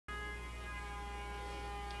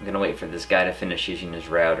I'm gonna wait for this guy to finish using his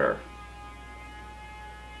router.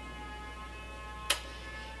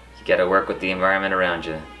 You gotta work with the environment around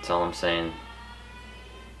you, that's all I'm saying.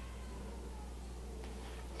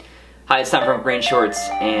 Hi, it's Tom from GreenShortz,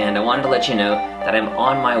 and I wanted to let you know that I'm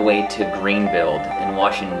on my way to Greenbuild in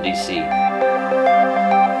Washington, D.C.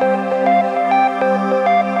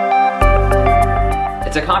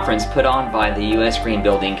 It's a conference put on by the U.S. Green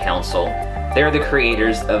Building Council. They're the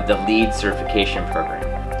creators of the LEED certification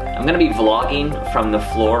program. I'm going to be vlogging from the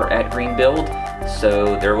floor at Greenbuild,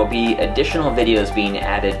 so there will be additional videos being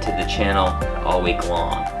added to the channel all week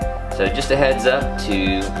long. So just a heads up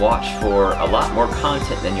to watch for a lot more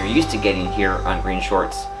content than you're used to getting here on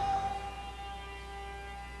GreenShortz.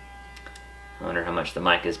 I wonder how much the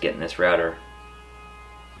mic is getting this router.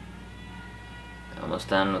 Almost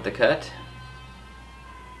done with the cut.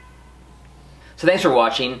 So thanks for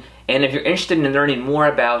watching, and if you're interested in learning more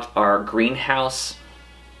about our greenhouse,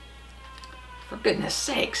 for goodness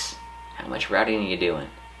sakes, how much routing are you doing?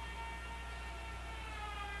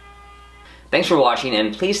 Thanks for watching,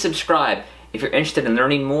 and please subscribe if you're interested in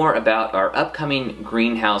learning more about our upcoming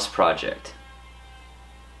greenhouse project.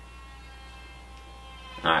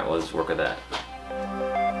 Alright, we'll just work with that.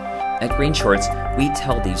 At GreenShortz, we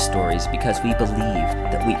tell these stories because we believe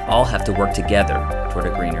that we all have to work together toward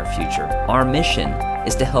a greener future. Our mission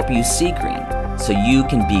is to help you see green so you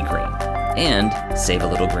can be green and save a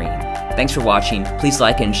little green. Thanks for watching. Please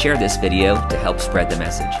like and share this video to help spread the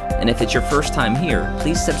message. And if it's your first time here,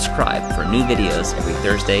 please subscribe for new videos every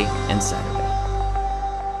Thursday and Saturday.